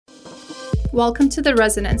Welcome to The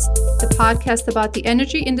Resonance, the podcast about the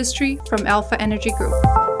energy industry from Alpha Energy Group.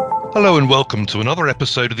 Hello and welcome to another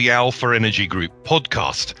episode of the Alpha Energy Group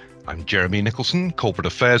podcast. I'm Jeremy Nicholson, Corporate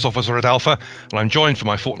Affairs Officer at Alpha, and I'm joined for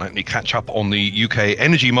my fortnightly catch-up on the UK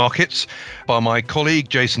energy markets by my colleague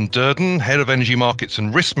Jason Durden, Head of Energy Markets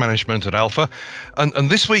and Risk Management at Alpha. And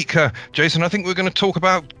this week, Jason, I think we're going to talk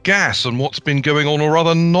about gas and what's been going on, or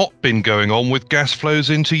rather not been going on, with gas flows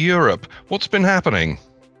into Europe. What's been happening?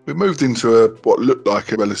 We moved into what looked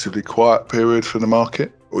like a relatively quiet period for the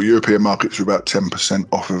market. European markets were about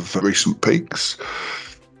 10% off of recent peaks.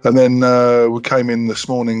 And then we came in this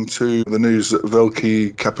morning to the news that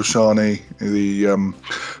Velké Kapušany, the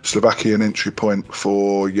Slovakian entry point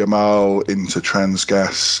for Yamal into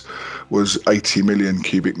Transgas, was 80 million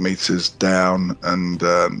cubic metres down, and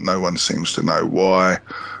no one seems to know why.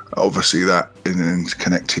 Obviously, that in an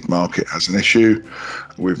interconnected market has an issue.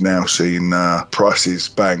 We've now seen prices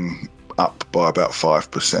bang up by about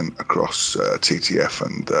 5% across TTF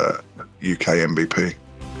and UK NBP.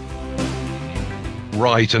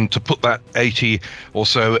 Right, and to put that 80 or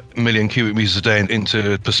so million cubic metres a day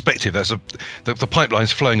into perspective, the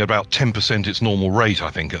pipeline's flowing at about 10% its normal rate, I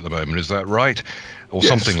think, at the moment. Is that right? Or yes,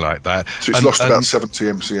 something like that. So it's lost about 70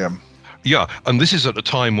 MCM. Yeah, and this is at a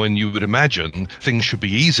time when you would imagine things should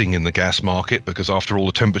be easing in the gas market, because after all,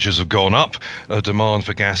 the temperatures have gone up, demand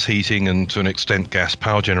for gas heating and to an extent gas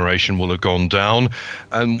power generation will have gone down,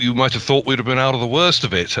 and you might have thought we'd have been out of the worst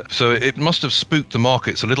of it. So it must have spooked the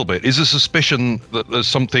markets a little bit. Is there suspicion that there's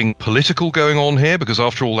something political going on here? Because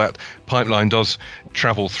after all, that pipeline does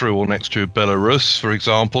travel through or next to Belarus, for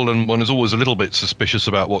example, and one is always a little bit suspicious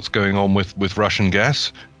about what's going on with Russian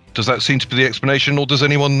gas. Does that seem to be the explanation, or does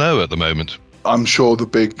anyone know at the moment? I'm sure the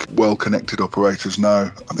big, well-connected operators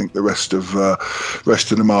know. I think the rest of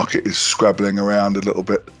the market is scrabbling around a little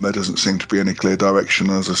bit. There doesn't seem to be any clear direction.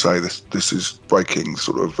 As I say, this is breaking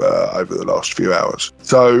sort of over the last few hours.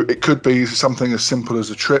 So it could be something as simple as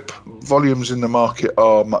a trip. Volumes in the market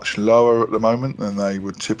are much lower at the moment than they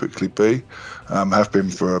would typically be, have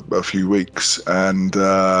been for a few weeks, and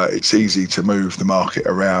it's easy to move the market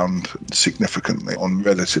around significantly on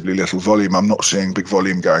relatively little volume. I'm not seeing big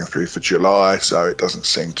volume going through for July, so it doesn't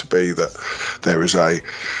seem to be that there is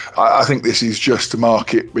I think this is just the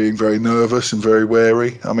market being very nervous and very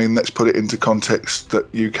wary. I mean, let's put it into context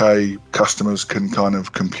that UK customers can kind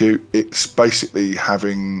of compute. It's basically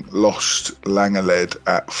having lost Langeled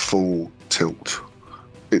at full tilt.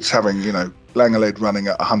 It's having, Langeled running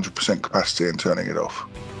at 100% capacity and turning it off.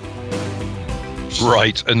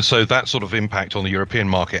 Right, and so that sort of impact on the European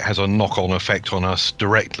market has a knock-on effect on us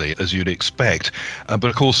directly, as you'd expect. But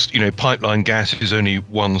of course, pipeline gas is only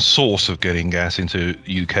one source of getting gas into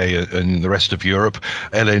UK and the rest of Europe,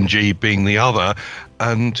 LNG being the other.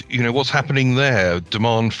 And, what's happening there?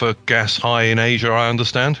 Demand for gas high in Asia, I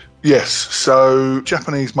understand? Yes, so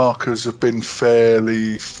Japanese markers have been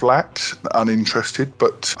fairly flat, uninterested,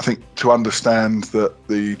 but I think to understand that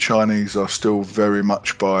the Chinese are still very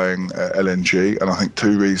much buying LNG, and I think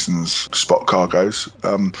two reasons, spot cargoes.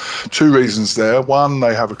 Two reasons there. One,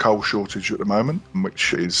 they have a coal shortage at the moment,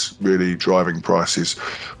 which is really driving prices,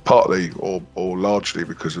 partly or largely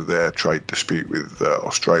because of their trade dispute with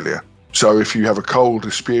Australia. So if you have a coal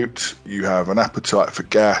dispute, you have an appetite for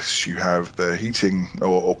gas, you have the heating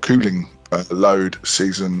or cooling load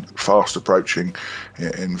season fast approaching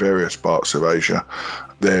in various parts of Asia.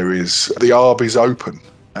 The arb is open,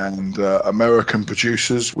 and American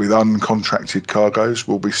producers with uncontracted cargoes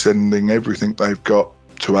will be sending everything they've got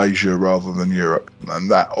to Asia rather than Europe.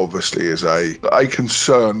 And that obviously is a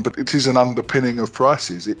concern, but it is an underpinning of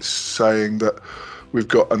prices. It's saying that we've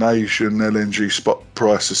got an Asian LNG spot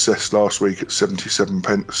price assessed last week at 77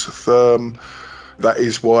 pence a therm. That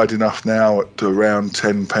is wide enough now at around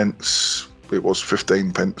 10 pence. It was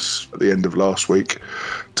 15 pence at the end of last week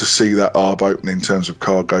to see that arb open in terms of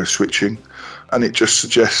cargo switching. And it just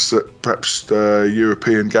suggests that perhaps the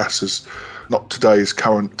European gas has, not today's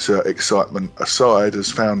current excitement aside, has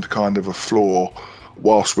found kind of a floor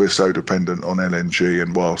whilst we're so dependent on LNG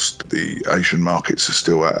and whilst the Asian markets are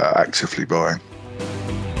still actively buying.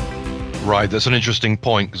 Right, that's an interesting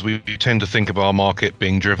point, because we tend to think of our market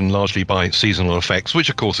being driven largely by seasonal effects,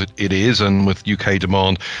 which of course it is, and with UK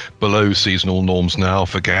demand below seasonal norms now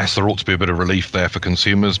for gas, there ought to be a bit of relief there for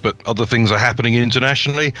consumers, but other things are happening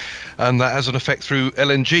internationally, and that has an effect through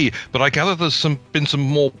LNG. But I gather there's been some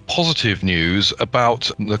more positive news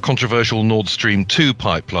about the controversial Nord Stream 2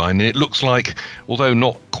 pipeline, and it looks like, although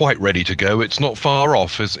not quite ready to go, it's not far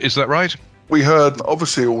off. Is that right? We heard,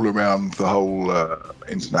 obviously, all around the whole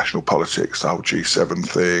international politics, the whole G7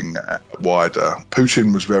 thing, wider.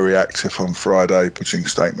 Putin was very active on Friday, putting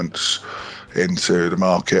statements into the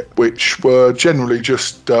market, which were generally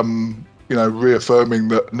just reaffirming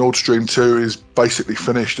that Nord Stream 2 is basically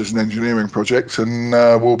finished as an engineering project and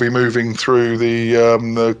will be moving through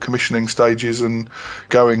the commissioning stages and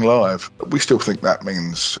going live. We still think that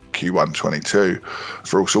means Q1 22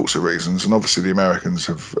 for all sorts of reasons, and obviously the Americans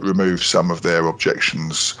have removed some of their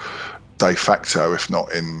objections de facto, if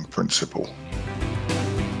not in principle.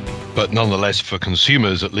 But nonetheless, for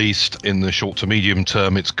consumers, at least in the short to medium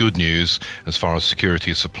term, it's good news as far as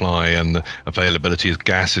security of supply and the availability of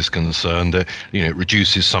gas is concerned. It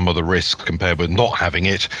reduces some of the risk compared with not having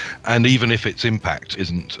it. And even if its impact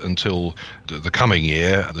isn't until the coming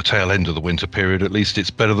year, at the tail end of the winter period, at least it's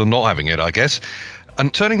better than not having it, I guess.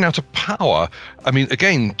 And turning now to power, I mean,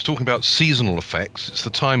 again, talking about seasonal effects, it's the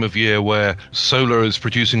time of year where solar is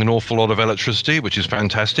producing an awful lot of electricity, which is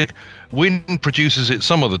fantastic. Wind produces it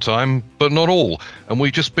some of the time, but not all. And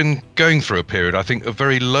we've just been going through a period, I think, of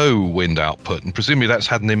very low wind output, and presumably that's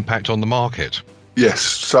had an impact on the market. Yes,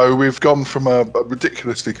 so we've gone from a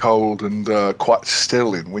ridiculously cold and quite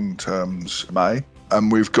still in wind terms May, and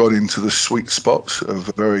we've gone into the sweet spot of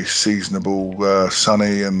a very seasonable,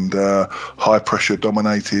 sunny and high-pressure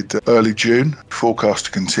dominated early June, forecast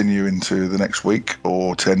to continue into the next week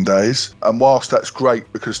or 10 days. And whilst that's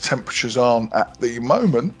great because temperatures aren't at the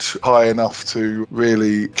moment high enough to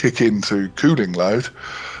really kick into cooling load,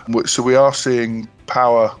 so we are seeing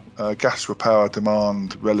gas for power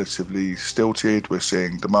demand relatively stilted. We're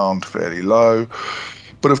seeing demand fairly low.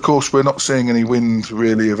 But of course, we're not seeing any wind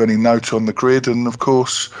really of any note on the grid. And of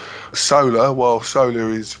course, solar, while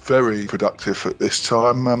solar is very productive at this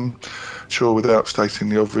time, sure, without stating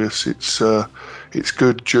the obvious, it's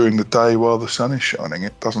good during the day while the sun is shining.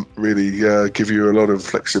 It doesn't really give you a lot of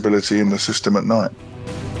flexibility in the system at night.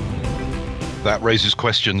 That raises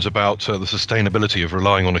questions about the sustainability of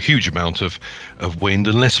relying on a huge amount of wind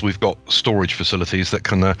unless we've got storage facilities that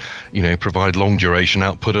can provide long duration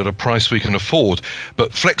output at a price we can afford.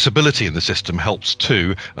 But flexibility in the system helps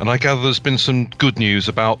too, and I gather there's been some good news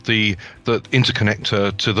about the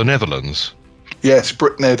interconnector to the Netherlands. Yes,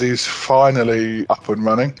 BritNed is finally up and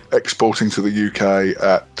running, exporting to the UK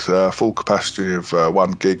at full capacity of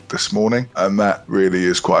 1 gig this morning, and that really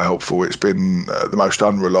is quite helpful. It's been the most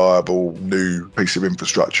unreliable new piece of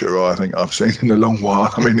infrastructure I think I've seen in a long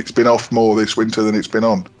while. I mean, it's been off more this winter than it's been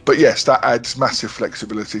on. But yes, that adds massive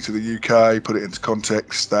flexibility to the UK. Put it into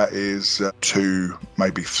context, that is 2,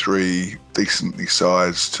 maybe 3 decently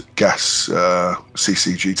sized gas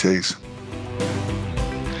CCGTs.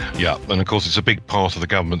 Yeah, and of course it's a big part of the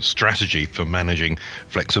government's strategy for managing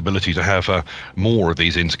flexibility to have more of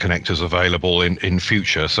these interconnectors available in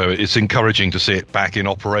future. So it's encouraging to see it back in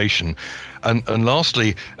operation. And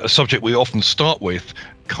lastly, a subject we often start with,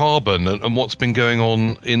 carbon and what's been going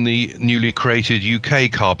on in the newly created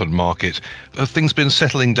UK carbon market. Have things been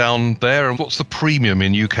settling down there? And what's the premium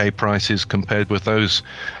in UK prices compared with those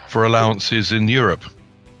for allowances in Europe?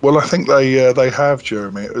 Well, I think they have,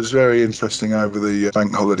 Jeremy. It was very interesting over the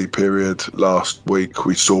bank holiday period last week.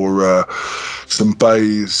 We saw some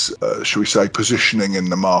BEIS, shall we say, positioning in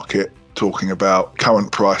the market, talking about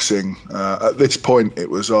current pricing. At this point, it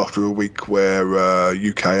was after a week where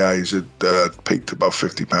UKAs had peaked above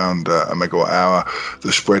 £50 a megawatt hour.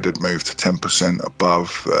 The spread had moved to 10% above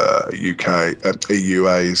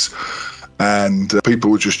EUAs. And people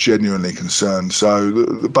were just genuinely concerned. So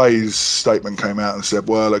the BEIS statement came out and said,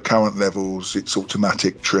 well, at current levels, it's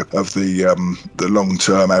automatic trip of the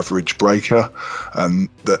long-term average breaker, and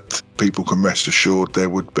that people can rest assured there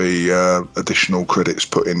would be additional credits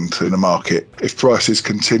put into the market if prices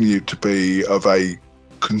continued to be of a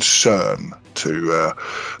concern to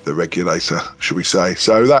the regulator, should we say.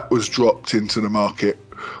 So that was dropped into the market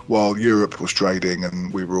while Europe was trading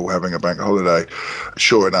and we were all having a bank holiday.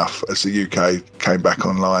 Sure enough, as the UK came back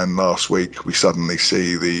online last week, we suddenly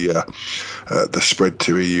see the spread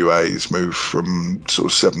to EUAs move from sort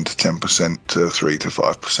of 7 to 10% to 3 to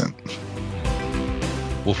 5%.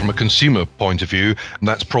 Well, from a consumer point of view,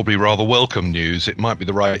 that's probably rather welcome news. It might be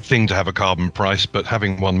the right thing to have a carbon price, but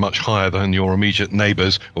having one much higher than your immediate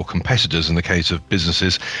neighbours or competitors in the case of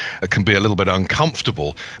businesses can be a little bit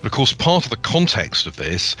uncomfortable. But of course, part of the context of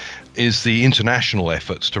this is the international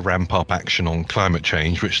efforts to ramp up action on climate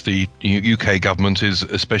change, which the UK government is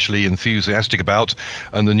especially enthusiastic about,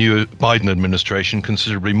 and the new Biden administration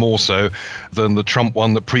considerably more so than the Trump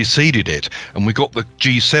one that preceded it. And we got the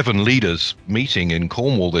G7 leaders meeting in Cornwall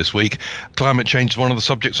Cornwall this week. Climate change is one of the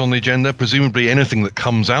subjects on the agenda. Presumably anything that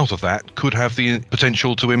comes out of that could have the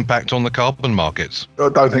potential to impact on the carbon markets. I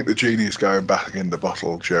don't think the genie is going back in the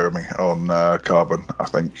bottle, Jeremy, on carbon. I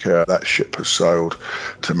think that ship has sailed,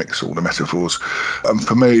 to mix all the metaphors. And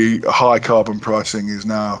for me, high carbon pricing is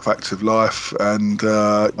now a fact of life, and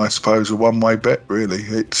I suppose a one-way bet, really.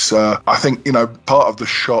 It's I think, part of the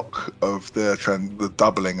shock of the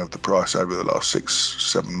doubling of the price over the last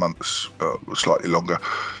 6-7 months, slightly longer,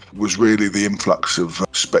 was really the influx of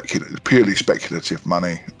purely speculative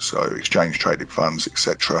money, so exchange-traded funds,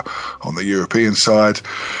 etc., on the European side.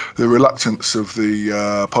 The reluctance of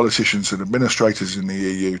the politicians and administrators in the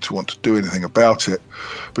EU to want to do anything about it,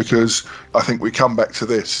 because I think we come back to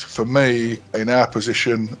this. For me, in our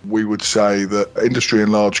position, we would say that industry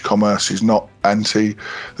and large commerce is not anti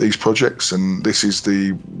these projects, and this is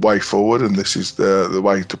the way forward, and this is the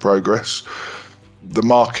way to progress. The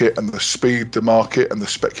market and the speed the market and the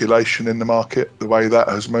speculation in the market, the way that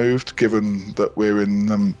has moved, given that we're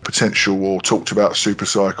in potential or talked about super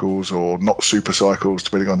cycles or not super cycles,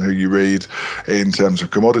 depending on who you read, in terms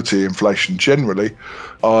of commodity inflation generally,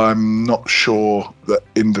 I'm not sure that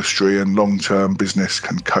industry and long-term business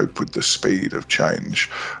can cope with the speed of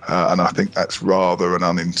change. And I think that's rather an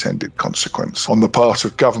unintended consequence on the part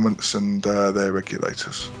of governments and their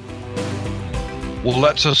regulators. Well,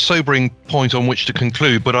 that's a sobering point on which to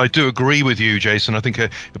conclude, but I do agree with you, Jason. I think you'll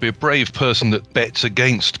be a brave person that bets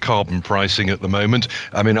against carbon pricing at the moment.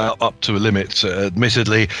 I mean, up to a limit,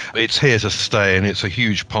 admittedly. It's here to stay, and it's a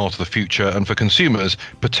huge part of the future. And for consumers,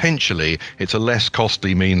 potentially, it's a less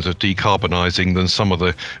costly means of decarbonising than some of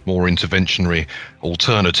the more interventionary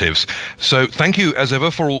alternatives. So thank you, as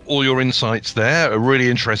ever, for all your insights there.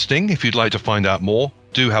 Really interesting. If you'd like to find out more,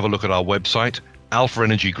 do have a look at our website,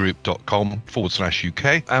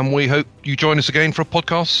 alphaenergygroup.com/UK, and we hope you join us again for a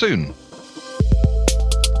podcast soon.